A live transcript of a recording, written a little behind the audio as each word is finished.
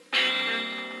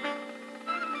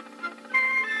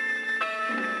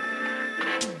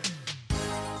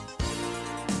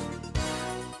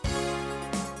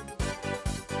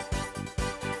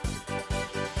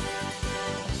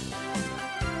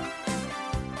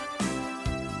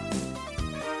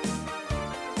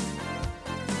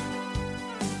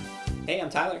Hey,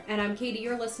 I'm Tyler. And I'm Katie.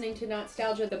 You're listening to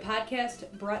Nostalgia, the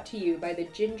podcast brought to you by the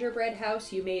gingerbread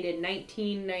house you made in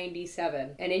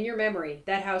 1997. And in your memory,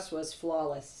 that house was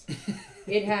flawless.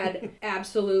 It had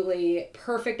absolutely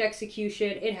perfect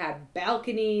execution. It had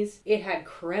balconies. It had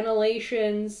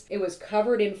crenellations. It was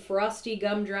covered in frosty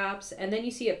gumdrops. And then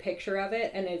you see a picture of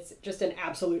it, and it's just an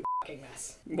absolute fucking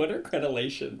mess. What are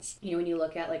crenellations? You know, when you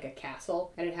look at like a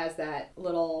castle, and it has that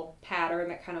little pattern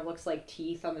that kind of looks like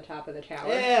teeth on the top of the tower.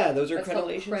 Yeah, those are That's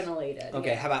crenellations? Crenellated.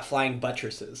 Okay, yeah. how about flying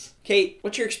buttresses? Kate,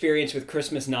 what's your experience with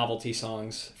Christmas novelty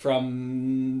songs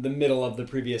from the middle of the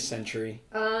previous century?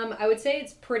 I would say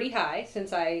it's pretty high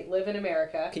since I live in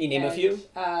America. Can you name a few?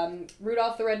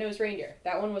 Rudolph the Red-Nosed Reindeer.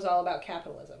 That one was all about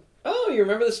capitalism. Oh, you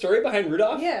remember the story behind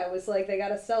Rudolph? Yeah, it was like they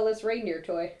gotta sell this reindeer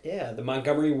toy. Yeah, the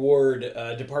Montgomery Ward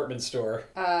department store.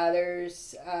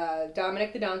 There's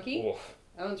Dominic the Donkey. Woof.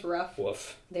 That one's rough.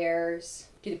 Woof. There's...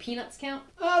 Do the Peanuts count?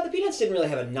 The Peanuts didn't really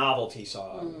have a novelty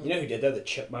song. You know who did that? The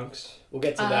Chipmunks. We'll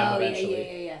get to them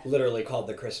eventually. Yeah. Literally called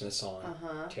the Christmas song.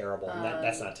 Uh-huh. Terrible. And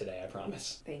that's not today, I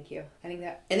promise. Thank you. I think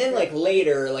that... And then, like,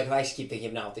 later, like, if I keep thinking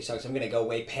of novelty songs, I'm going to go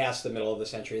way past the middle of the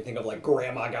century and think of, like,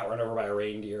 Grandma Got Run Over by a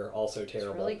Reindeer. Also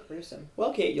terrible. It's really gruesome.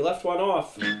 Well, Kate, you left one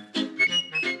off.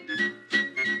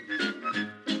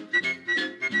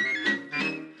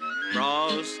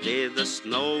 Frosty the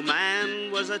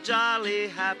Snowman was a jolly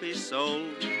happy soul,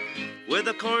 with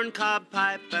a corncob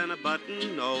pipe and a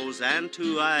button nose and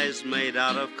two eyes made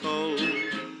out of coal.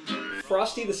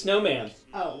 Frosty the Snowman.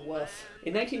 Oh, woof.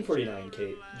 In 1949,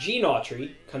 Kate, Gene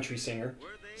Autry, country singer,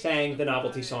 sang the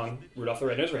novelty song Rudolph the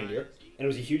Red-Nosed Reindeer, and it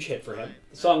was a huge hit for him.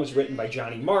 The song was written by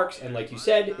Johnny Marks, and like you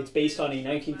said, it's based on a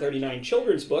 1939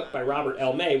 children's book by Robert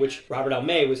L. May, which Robert L.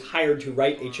 May was hired to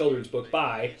write a children's book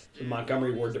by the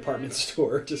Montgomery Ward department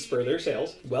store to spur their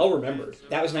sales. Well remembered.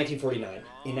 That was 1949.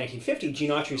 In 1950,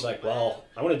 Gene Autry's like, well,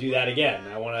 I want to do that again.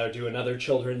 I want to do another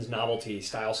children's novelty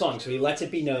style song. So he lets it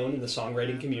be known in the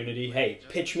songwriting community, hey,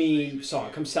 pitch me a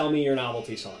song. Come sell me your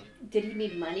novelty song. Did he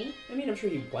need money? I mean, I'm sure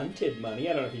he wanted money.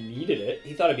 I don't know if he needed it.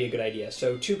 He thought it'd be a good idea.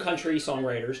 So two country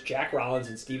songwriters, Jack Rollins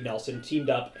and Steve Nelson,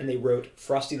 teamed up and they wrote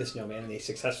Frosty the Snowman, and they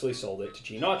successfully sold it to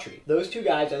Gene Autry. Those two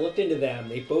guys, I looked into them.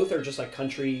 They both are just like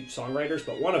country songwriters,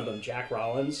 but one of them, Jack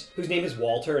Rollins, whose name is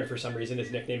Walter, and for some reason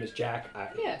his nickname is Jack.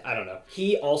 I don't know.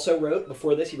 He also wrote,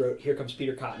 before this, he wrote Here Comes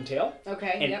Peter Cottontail.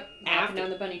 Okay, and yep. Walking down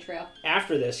the bunny trail.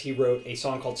 After this, he wrote a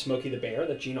song called Smokey the Bear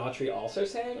that Gene Autry also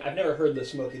sang. I've never heard the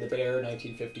Smokey the Bear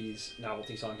 1950s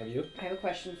novelty song. Have you? I have a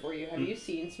question for you. Have you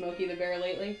seen Smokey the Bear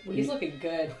lately? He's looking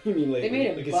good. You mean lately? They made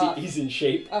him like, buff. He's in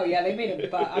shape. Oh yeah, they made him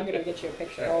buff. I'm gonna get you a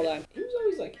picture. Hold on. He was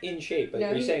always like in shape, but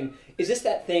No, you're saying, is this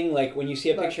that thing like when you see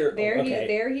a picture? There,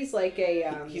 he's like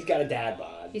a. He's got a dad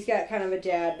bod. He's got kind of a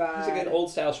dad bod. He's like an old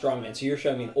style strongman. So you're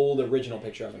showing me an old original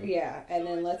picture of him. Yeah, and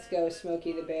then let's go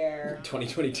Smokey the Bear.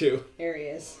 2022. There he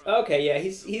is. Okay, yeah,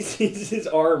 he's his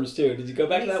arms too. Did you go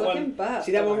back to that one? Buff.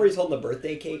 See that one where he's holding the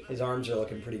birthday cake? His arms are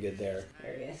looking pretty good there.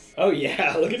 There he is. Oh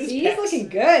yeah, look at his See, pecs. he's looking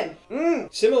good.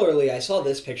 Similarly, I saw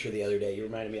this picture the other day. You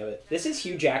reminded me of it. This is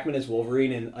Hugh Jackman as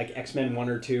Wolverine in like X-Men 1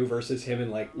 or 2 versus him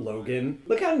in like Logan.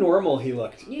 Look how normal he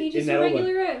looked. Yeah, he's just in a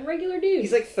that regular dude.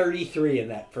 He's like 33 in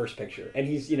that first picture, and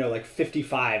he's, like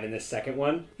 55 in this second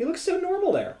one. He looks so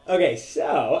normal there. Okay,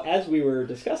 so, as we were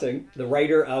discussing, the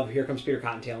writer of Here Comes Peter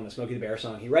Cottontail and the Smokey the Bear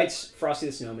song, he writes Frosty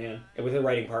the Snowman, and with a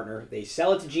writing partner, they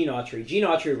sell it to Gene Autry. Gene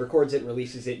Autry records it and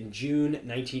releases it in June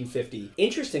 1950.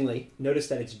 Interestingly, notice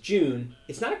that it's June.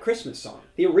 It's not a Christmas song.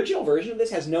 The original version of this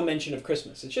has no mention of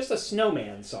Christmas. It's just a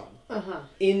snowman song. Uh-huh.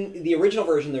 In the original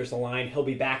version, there's the line, he'll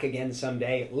be back again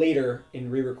someday. Later,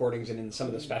 in re-recordings and in some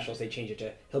of the specials, they change it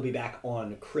to, he'll be back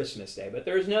on Christmas Day. But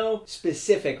there's no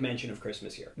specific mention of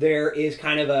Christmas here. There is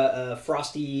kind of a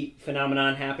Frosty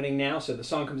phenomenon happening now. So the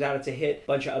song comes out, it's a hit. A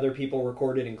bunch of other people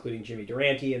record it, including Jimmy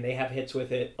Durante, and they have hits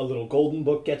with it. A little golden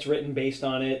book gets written based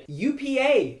on it.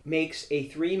 UPA makes a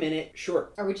 3-minute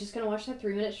short. Are we just going to watch that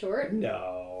 3-minute short?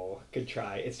 No. Good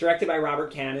try. It's directed by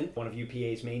Robert Cannon, one of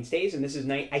UPA's mainstays, and this is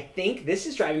I think this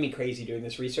is driving me crazy doing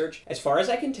this research. As far as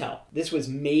I can tell, this was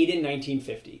made in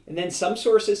 1950. And then some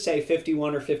sources say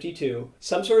 51 or 52.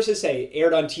 Some sources say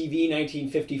aired on TV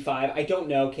 1955. I don't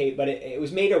know, Kate, but it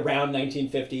was made around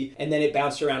 1950, and then it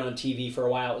bounced around on TV for a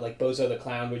while. Like Bozo the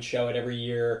Clown would show it every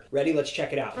year. Ready? Let's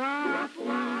check it out.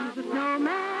 The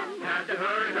snowman had to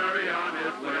hurry on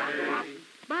his way.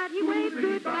 But he waved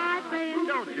goodbye, saying,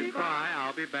 don't you cry,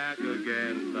 I'll be back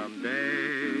again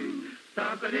someday.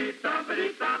 Stompity,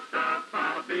 stompity, stop, stop,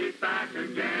 I'll be back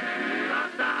again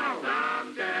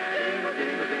someday. Jingle,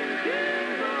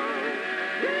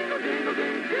 jingle, jingle,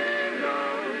 jingle,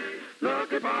 jingle,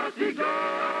 look at Frosty go.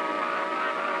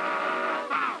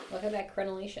 look at that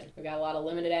crenellation. We got a lot of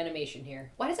limited animation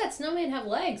here. Why does that snowman have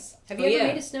legs? Have you Oh, ever yeah.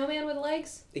 made a snowman with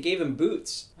legs? They gave him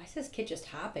boots. Why is this kid just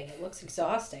hopping? It looks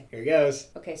exhausting. Here he goes.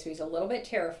 Okay, so he's a little bit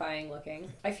terrifying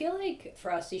looking. I feel like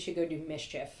Frosty should go do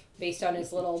mischief based on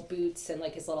his little boots and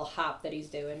like his little hop that he's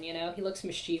doing, you know? He looks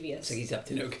mischievous. So he's up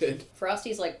to no good.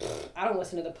 Frosty's like, I don't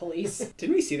listen to the police.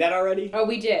 Didn't we see that already? Oh,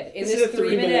 we did. In This this is a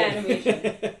 3-minute 3-minute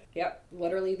animation. Yep,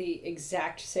 literally the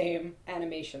exact same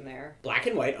animation there. Black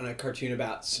and white on a cartoon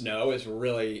about snow is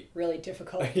really... Really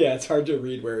difficult. Yeah, it's hard to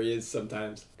read where he is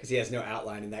sometimes because he has no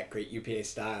outline in that great UPA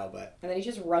style, but... And then he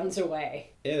just runs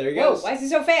away. Yeah, there he Whoa, goes. why is he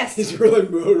so fast? He's really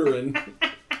motoring.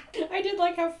 I did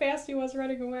like how fast he was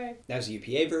running away. That was the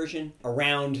UPA version.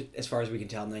 Around, as far as we can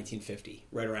tell, 1950.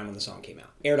 Right around when the song came out.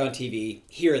 Aired on TV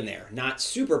here and there. Not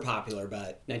super popular,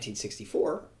 but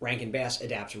 1964, Rankin Bass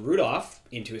adapts Rudolph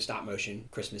into a stop-motion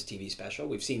Christmas TV special.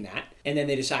 We've seen that. And then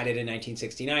they decided in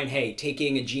 1969, hey,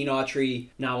 taking a Gene Autry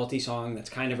novelty song that's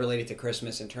kind of related to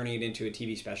Christmas and turning it into a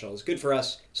TV special is good for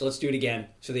us, so let's do it again.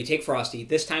 So they take Frosty.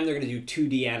 This time they're going to do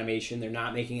 2D animation. They're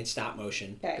not making it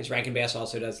stop-motion. Okay. Because Rankin Bass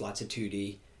also does lots of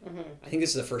 2D. I think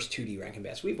this is the first 2D Rankin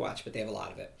Bass we've watched, but they have a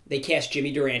lot of it. They cast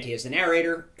Jimmy Durante as the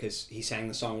narrator because he sang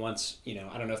the song once. You know,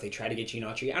 I don't know if they tried to get Gene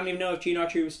Autry. I don't even know if Gene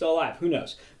Autry was still alive. Who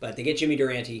knows? But they get Jimmy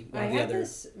Durante, one I of the have other.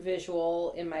 this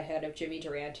visual in my head of Jimmy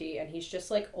Durante, and he's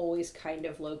just like always kind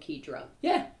of low-key drunk.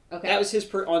 Yeah. Okay. That was his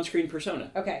on-screen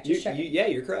persona. Okay, just checking. Yeah,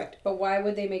 you're correct. But why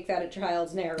would they make that a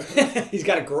child's narrative? He's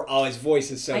got oh, his voice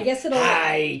is so... I guess it'll...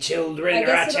 Hi, children, I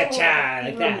guess it'll ra-cha-cha,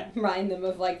 like that. remind them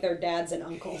of like their dads and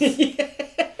uncles.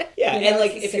 Yeah, You know, and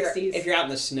like it's the if 60s. you're out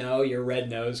in the snow, your red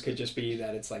nose could just be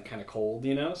that it's like kind of cold,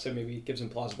 you know. So maybe it gives him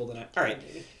plausible denial. All right,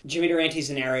 Jimmy Durante's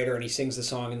the narrator, and he sings the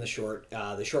song in the short.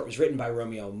 The short was written by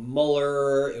Romeo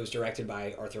Muller. It was directed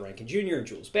by Arthur Rankin Jr. and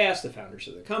Jules Bass, the founders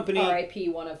of the company. R.I.P.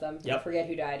 one of them. Yep. I forget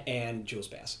who died. And Jules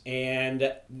Bass.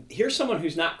 And here's someone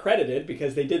who's not credited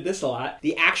because they did this a lot.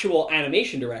 The actual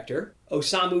animation director,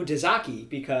 Osamu Dezaki,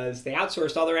 because they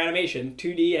outsourced all their animation,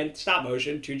 2D and stop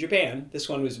motion, to Japan. This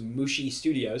one was Mushi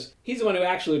Studios. He's the one who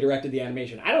actually directed the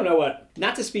animation. I don't know what,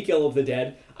 not to speak ill of the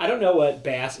dead, I don't know what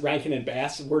Rankin and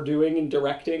Bass were doing in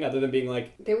directing other than being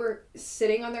like... They were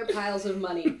sitting on their piles of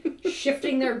money,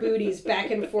 shifting their booties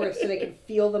back and forth so they could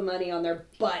feel the money on their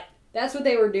butt. That's what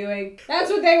they were doing. That's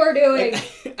what they were doing.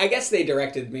 I guess they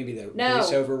directed maybe the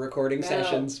voiceover recording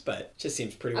sessions, but it just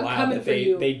seems pretty wild that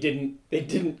they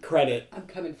didn't credit I'm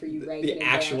coming for you, Rankin the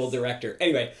actual Bass. director.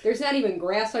 Anyway, There's not even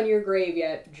grass on your grave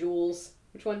yet, Jules.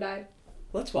 Which one died?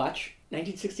 let's watch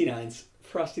 1969's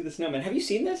Frosty the Snowman. Have you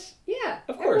seen this? Yeah,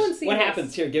 Of course. everyone's seen What this.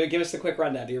 happens here? Give us the quick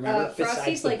rundown. Do you remember? Besides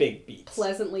Frosty's the like big beats.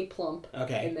 pleasantly plump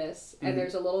Okay. in this, and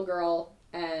there's a little girl,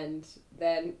 and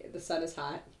then the sun is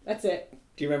hot. That's it.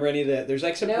 Do you remember any of the... There's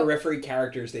like some Nope. periphery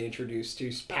characters they introduced to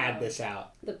pad this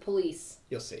out. The police.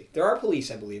 You'll see. There are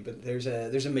police, I believe, but there's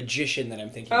a magician that I'm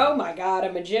thinking Oh of. my god,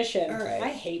 a magician. All right. I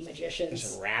hate There's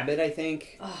magicians. a rabbit, I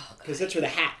think. Oh, Because that's where the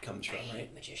hat comes I from, hate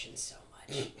right? magicians so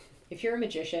much. If you're a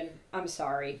magician, I'm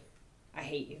sorry. I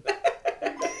hate you.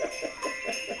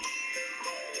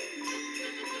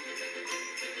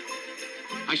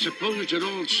 I suppose it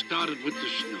all started with the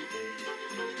snow.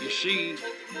 You see,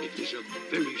 it is a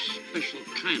very special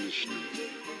kind of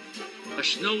snow. A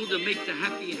snow to make the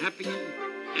happy happier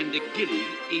and the giddy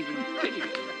even giddier.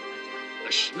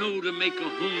 A snow to make a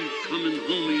homecoming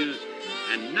homier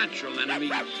and natural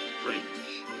enemies friends.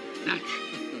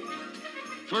 Natural.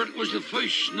 For it was the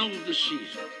first snow of the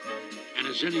season. And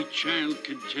as any child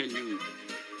can tell you,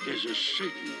 there's a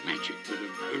certain magic to the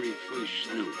very first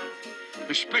snow.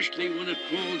 Especially when it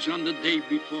falls on the day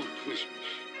before Christmas.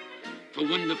 For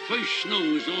when the first snow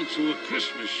is also a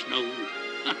Christmas snow,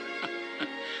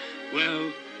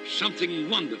 well, something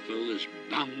wonderful is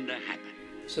bound to happen.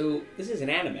 So this is an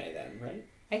anime then, right?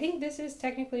 I think this is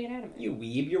technically an anime. You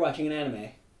weeb, you're watching an anime.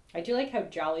 I do like how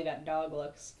jolly that dog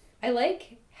looks. I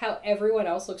like how everyone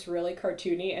else looks really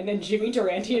cartoony, and then Jimmy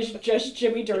Durante is just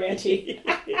Jimmy Durante.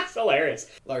 It's hilarious.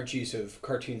 Large use of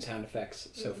cartoon sound effects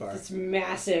so far. This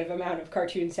massive amount of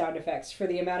cartoon sound effects for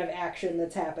the amount of action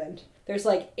that's happened. There's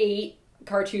like 8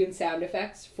 cartoon sound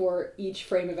effects for each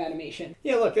frame of animation.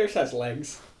 Yeah, look, there's has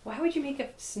legs. Why would you make a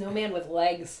snowman with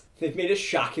legs? They've made a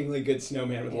shockingly good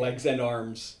snowman with legs and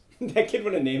arms. That kid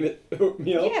want to name it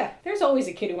Oatmeal. Yeah, there's always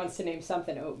a kid who wants to name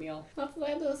something Oatmeal. What's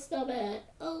my little snowman?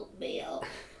 Oatmeal.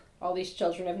 All these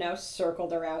children have now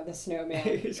circled around the snowman.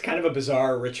 It's kind of a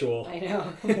bizarre ritual. I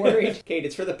know, I'm worried. Kate,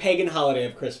 it's for the pagan holiday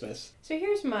of Christmas. So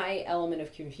here's my element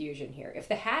of confusion here. If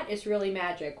the hat is really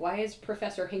magic, why is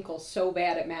Professor Hinkle so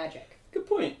bad at magic? Good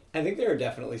point. I think there are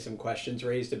definitely some questions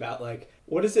raised about, like,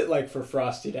 what is it like for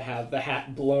Frosty to have the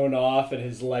hat blown off and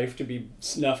his life to be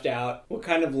snuffed out? What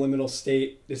kind of liminal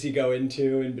state does he go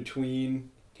into in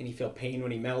between? Can he feel pain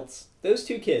when he melts? Those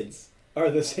two kids are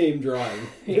the same drawing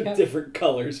with different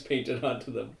colors painted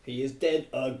onto them. He is dead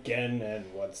again,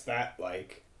 and what's that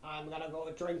like? I'm gonna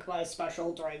go drink my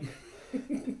special drink.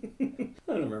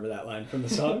 I don't remember that line from the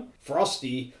song.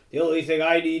 Frosty, the only thing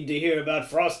I need to hear about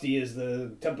Frosty is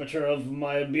the temperature of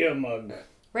my beer mug.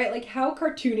 Right, like how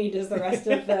cartoony does the rest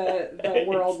of the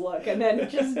world look? And then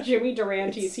just Jimmy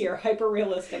Durante's here,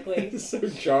 hyper-realistically. It's so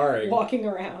jarring. Walking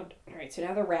around. Alright, so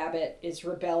now the rabbit is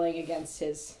rebelling against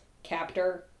his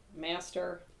captor,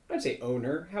 master. I'd say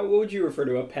owner. What would you refer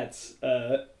to a pet's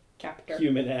Captor.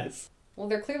 human as? Well,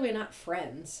 they're clearly not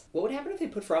friends. What would happen if they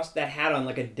put that hat on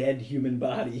like a dead human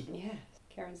body? Yeah.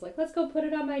 Karen's like, let's go put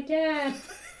it on my dad.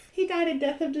 He died a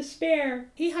death of despair.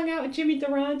 He hung out with Jimmy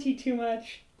Durante too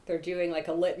much. They're doing like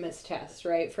a litmus test,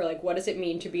 right? For like, what does it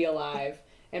mean to be alive?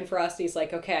 And Frosty's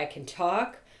like, okay, I can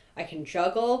talk, I can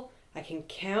juggle, I can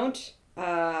count.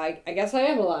 I guess I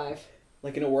am alive.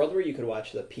 Like in a world where you could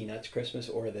watch the Peanuts Christmas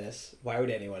or this, why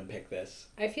would anyone pick this?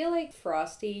 I feel like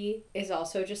Frosty is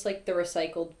also just like the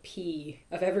recycled pee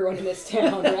of everyone in this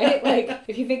town, right? Like,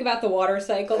 if you think about the water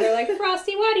cycle, they're like,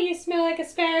 Frosty, why do you smell like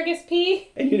asparagus pee?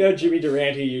 And you know Jimmy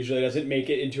Durante usually doesn't make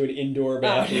it into an indoor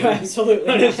bathroom. No, absolutely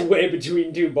On not. his way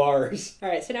between two bars. All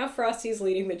right, so now Frosty's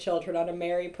leading the children on a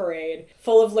merry parade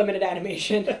full of limited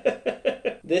animation.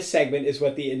 This segment is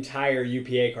what the entire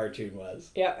UPA cartoon was.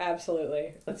 Yep,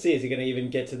 absolutely. Let's see, is he going to even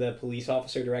get to the police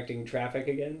officer directing traffic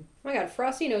again? Oh my god,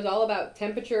 Frosty knows all about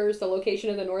temperatures, the location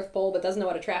of the North Pole, but doesn't know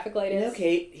what a traffic light is. No,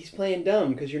 Kate, he's playing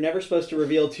dumb because you're never supposed to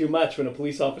reveal too much when a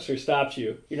police officer stops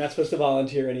you. You're not supposed to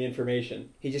volunteer any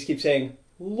information. He just keeps saying,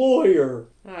 lawyer.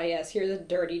 Ah yes, here's a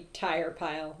dirty tire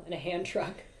pile and a hand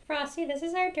truck. Frosty, this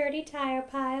is our dirty tire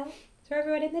pile. It's where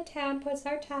everyone in the town puts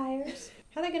our tires.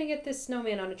 How are they going to get this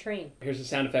snowman on a train? Here's the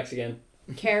sound effects again.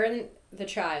 Karen, the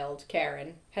child,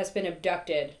 Karen, has been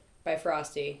abducted by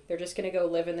Frosty. They're just going to go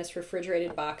live in this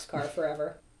refrigerated boxcar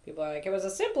forever. People are like, it was a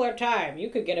simpler time. You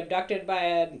could get abducted by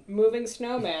a moving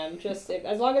snowman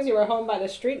as long as you were home by the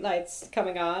streetlights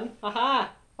coming on.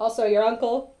 Aha! Also, your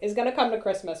uncle is going to come to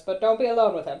Christmas, but don't be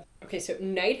alone with him. Okay, so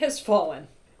night has fallen.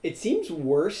 It seems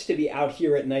worse to be out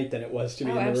here at night than it was to be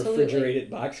in the absolutely. refrigerated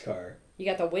boxcar. You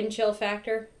got the wind chill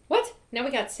factor. What? Now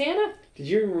we got Santa? Did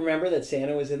you remember that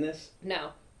Santa was in this? No.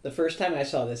 The first time I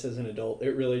saw this as an adult,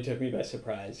 it really took me by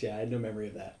surprise. Yeah, I had no memory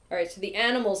of that. All right, so the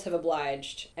animals have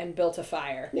obliged and built a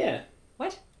fire. Yeah.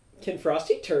 What? Can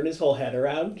Frosty turn his whole head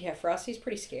around? Yeah, Frosty's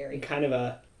pretty In scary. kind of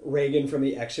a Reagan from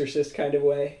The Exorcist kind of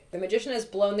way. The magician has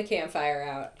blown the campfire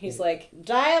out. He's like,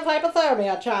 die of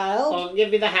hypothermia, child. Oh,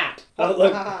 give me the hat. Oh,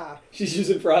 look. She's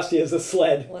using Frosty as a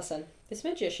sled. Listen, this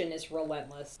magician is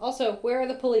relentless. Also, where are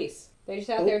the police? They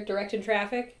just out there directing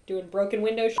traffic, doing broken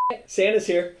window shit. Santa's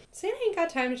here. Santa ain't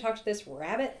got time to talk to this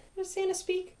rabbit. Does Santa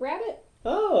speak rabbit?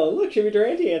 Oh, look, Jimmy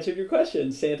Durante answered your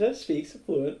question. Santa speaks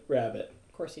fluent rabbit.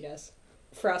 Of course he does.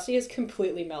 Frosty is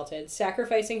completely melted,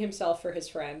 sacrificing himself for his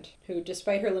friend, who,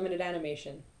 despite her limited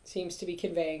animation, seems to be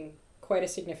conveying quite a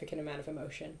significant amount of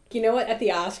emotion. You know what? At the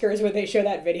Oscars, when they show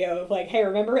that video of like, hey,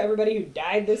 remember everybody who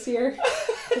died this year?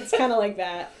 It's kind of like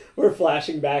that. We're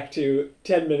flashing back to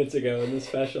 10 minutes ago in the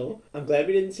special. I'm glad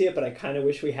we didn't see it, but I kind of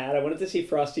wish we had. I wanted to see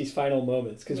Frosty's final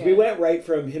moments, because we went right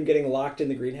from him getting locked in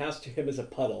the greenhouse to him as a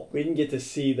puddle. We didn't get to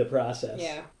see the process.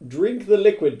 Yeah. Drink the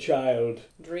liquid, child.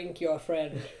 Drink your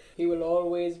friend. He will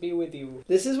always be with you.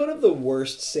 This is one of the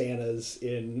worst Santas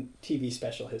in TV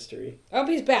special history. Oh,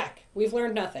 he's back. We've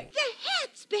learned nothing. The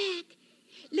hat's back.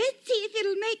 Let's see if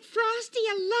it'll make Frosty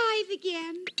alive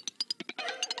again.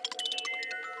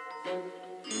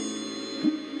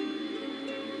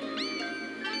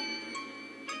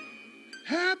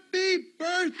 Happy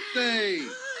birthday!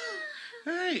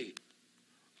 Hey,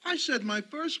 I said my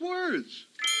first words.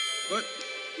 But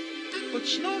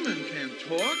snowmen can't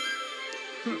talk.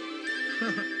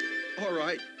 All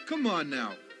right, come on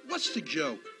now. What's the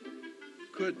joke?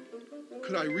 Could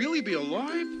I really be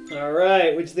alive? All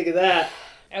right, what'd you think of that?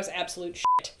 That was absolute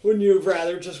shit. Wouldn't you have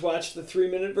rather just watched the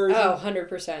 3-minute version? Oh,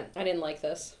 100%. I didn't like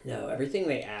this. No, everything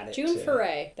they added June to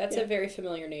Foray. That's a very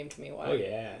familiar name to me. Why? Oh,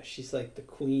 yeah. She's like the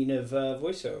queen of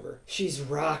voiceover. She's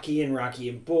Rocky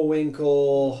and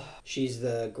Bullwinkle. She's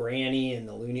the granny in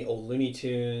the old Looney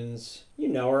Tunes. You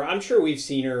know her. I'm sure we've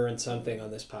seen her in something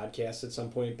on this podcast at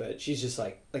some point, but she's just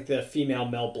like the female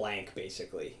Mel Blanc,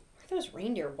 basically. Why are those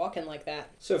reindeer walking like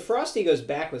that? So Frosty goes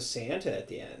back with Santa at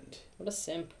the end. What a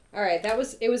simp. All right,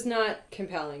 it was not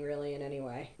compelling, really, in any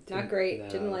way. Not great. No.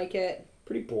 Didn't like it.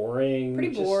 Pretty boring.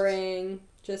 Pretty boring.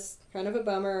 Just kind of a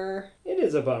bummer. It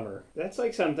is a bummer. That's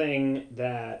like something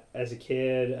that, as a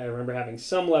kid, I remember having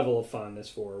some level of fondness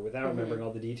for without remembering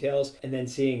all the details. And then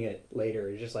seeing it later,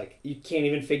 it's just like, you can't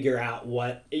even figure out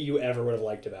what you ever would have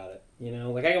liked about it. You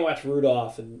know, like I can watch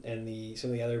Rudolph and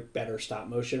some of the other better stop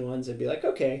motion ones and be like,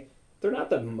 okay, they're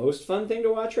not the most fun thing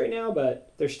to watch right now,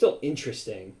 but they're still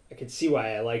interesting. I could see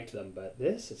why I liked them, but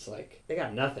this, it's like, they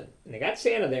got nothing. And they got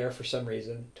Santa there for some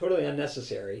reason. Totally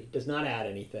unnecessary. Does not add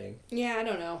anything. Yeah, I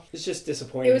don't know. It's just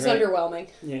disappointing. It was right? underwhelming.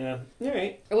 Yeah. All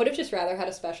right. I would have just rather had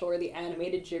a special where the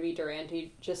animated Jimmy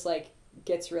Durante just, like,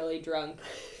 gets really drunk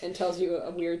and tells you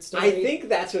a weird story. I think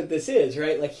that's what this is,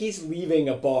 right? Like, he's leaving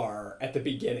a bar at the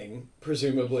beginning,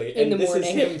 presumably. In the this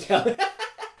morning. is him telling...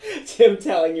 It's him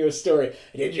telling you a story.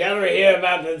 Did you ever hear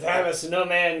about the time a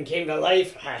snowman came to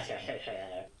life?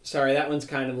 Sorry, that one's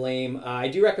kind of lame. I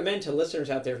do recommend to listeners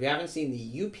out there, if you haven't seen the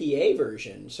UPA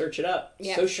version, search it up.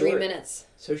 Yeah, so 3 short. minutes.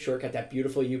 So short, got that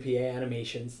beautiful UPA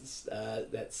animations,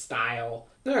 that style.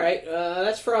 All right,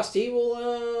 that's Frosty.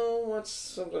 What's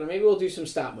something? Maybe we'll do some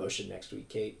stop motion next week,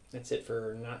 Kate. That's it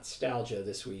for Nostalgia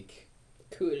this week.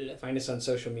 Cool. Find us on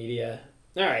social media.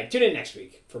 All right, tune in next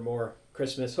week for more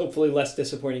Christmas. Hopefully less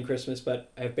disappointing Christmas,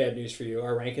 but I have bad news for you.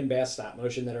 Our Rankin Bass stop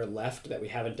motion that are left that we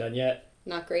haven't done yet,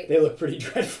 Not great. they look pretty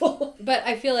dreadful. But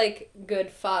I feel like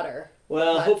good fodder.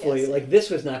 Well, Podcast. hopefully, like, this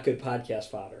was not good podcast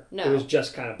fodder. No. It was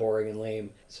just kind of boring and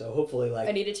lame. So hopefully, like...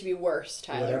 I need it to be worse,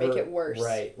 Tyler. whatever, Make it worse.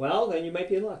 Right. Well, then you might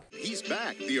be in luck. He's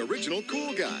back, the original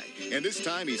cool guy. And this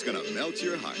time he's going to melt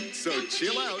your heart. So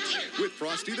chill out with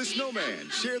Frosty the Snowman.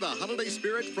 Share the holiday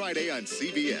spirit Friday on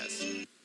CBS.